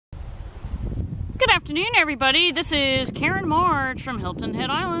afternoon, everybody. This is Karen Marge from Hilton Head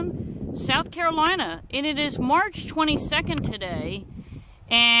Island, South Carolina, and it is March 22nd today.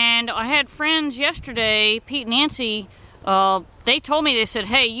 And I had friends yesterday, Pete and Nancy. They told me, they said,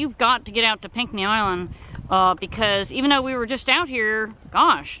 hey, you've got to get out to Pinckney Island because even though we were just out here,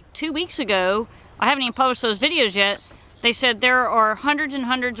 gosh, 2 weeks ago, I haven't even published those videos yet. They said there are hundreds and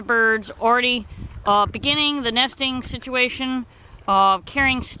hundreds of birds already beginning the nesting situation.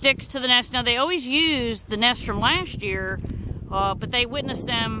 Carrying sticks to the nest. Now, they always use the nest from last year, but they witnessed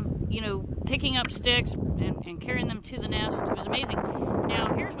them, picking up sticks and carrying them to the nest. It was amazing.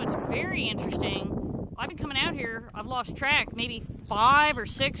 Now, here's what's very interesting. I've been coming out here, I've lost track, maybe 5 or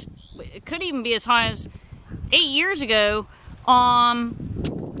 6, it could even be as high as 8 years ago.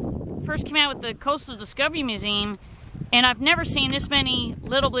 First came out with the Coastal Discovery Museum, and I've never seen this many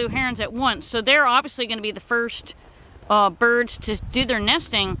little blue herons at once. So they're obviously going to be the first birds to do their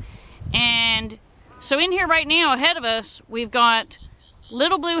nesting. And so in here right now ahead of us, we've got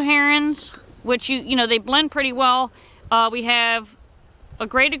little blue herons, which they blend pretty well. We have a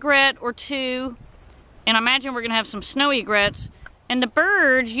great egret or two, and I imagine we're gonna have some snowy egrets. And the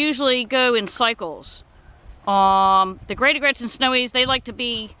birds usually go in cycles. The great egrets and snowies, they like to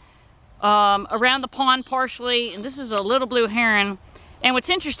be around the pond partially, and this is a little blue heron. And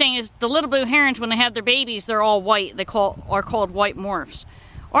what's interesting is the little blue herons, when they have their babies, they're all white. They are called white morphs.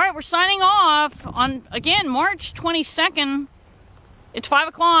 All right, we're signing off on, again, March 22nd. It's 5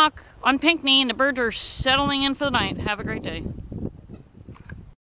 o'clock on Pinckney, and the birds are settling in for the night. Have a great day.